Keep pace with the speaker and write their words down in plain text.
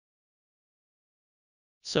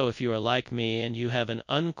So if you are like me and you have an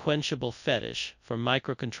unquenchable fetish for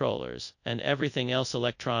microcontrollers and everything else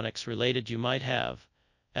electronics related, you might have,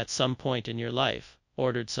 at some point in your life,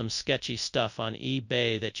 ordered some sketchy stuff on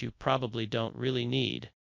eBay that you probably don't really need.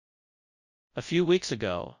 A few weeks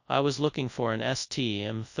ago, I was looking for an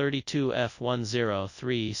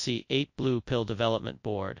STM32F030C8 blue pill development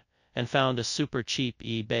board, and found a super cheap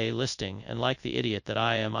eBay listing, and like the idiot that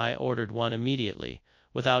I am, I ordered one immediately,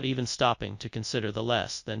 without even stopping to consider the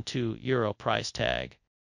less than €2 price tag.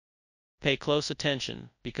 Pay close attention,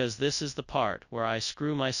 because this is the part where I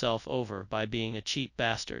screw myself over by being a cheap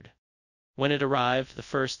bastard. When it arrived, the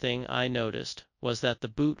first thing I noticed was that the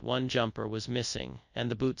boot 1 jumper was missing, and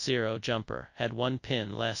the boot 0 jumper had 1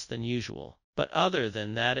 pin less than usual. But other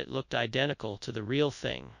than that, it looked identical to the real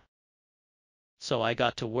thing. So I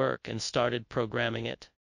got to work and started programming it.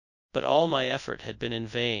 But all my effort had been in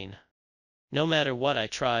vain. No matter what I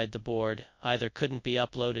tried, the board either couldn't be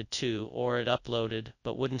uploaded to, or it uploaded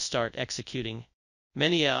but wouldn't start executing.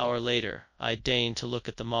 Many an hour later, I deigned to look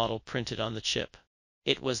at the model printed on the chip.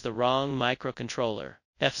 It was the wrong microcontroller,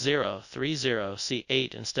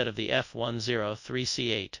 F030C8 instead of the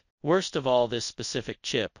F103C8. Worst of all, this specific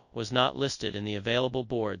chip was not listed in the available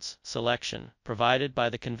boards selection provided by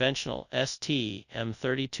the conventional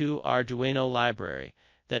STM32 Arduino library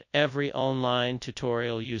that every online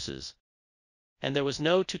tutorial uses. And there was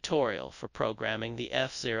no tutorial for programming the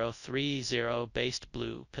F030-based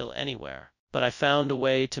blue pill anywhere. But I found a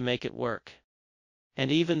way to make it work.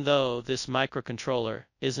 And even though this microcontroller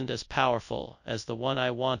isn't as powerful as the one I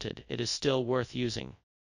wanted, it is still worth using.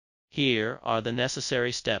 Here are the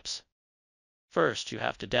necessary steps. First, you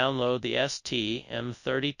have to download the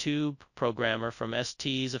STM32 programmer from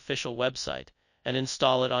ST's official website and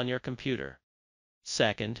install it on your computer.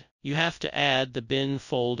 Second, you have to add the bin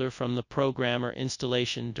folder from the programmer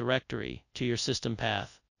installation directory to your system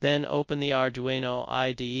path. Then open the Arduino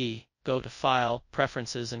IDE. Go to File,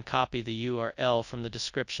 Preferences, and copy the URL from the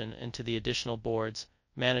description into the Additional Boards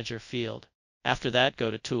Manager field. After that, go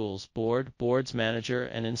to Tools, Boards Manager,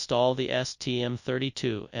 and install the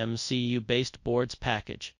STM32 MCU-based boards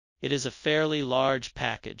package. It is a fairly large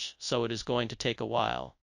package, so it is going to take a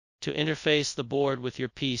while. To interface the board with your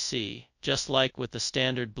PC, just like with the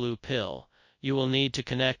standard blue pill, you will need to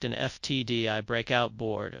connect an FTDI breakout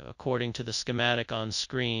board according to the schematic on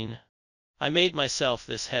screen. I made myself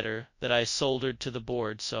this header that I soldered to the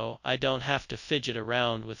board so I don't have to fidget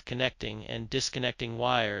around with connecting and disconnecting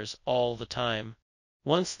wires all the time.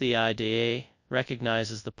 Once the IDE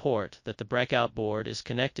recognizes the port that the breakout board is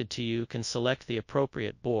connected to, you can select the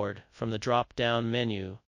appropriate board from the drop-down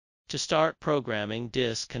menu. To start programming,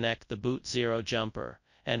 disconnect the boot 0 jumper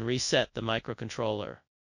and reset the microcontroller.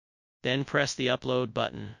 Then press the upload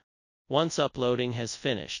button. Once uploading has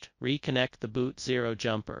finished, reconnect the boot 0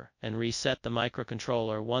 jumper and reset the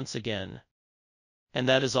microcontroller once again. And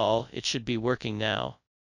that is all. It should be working now.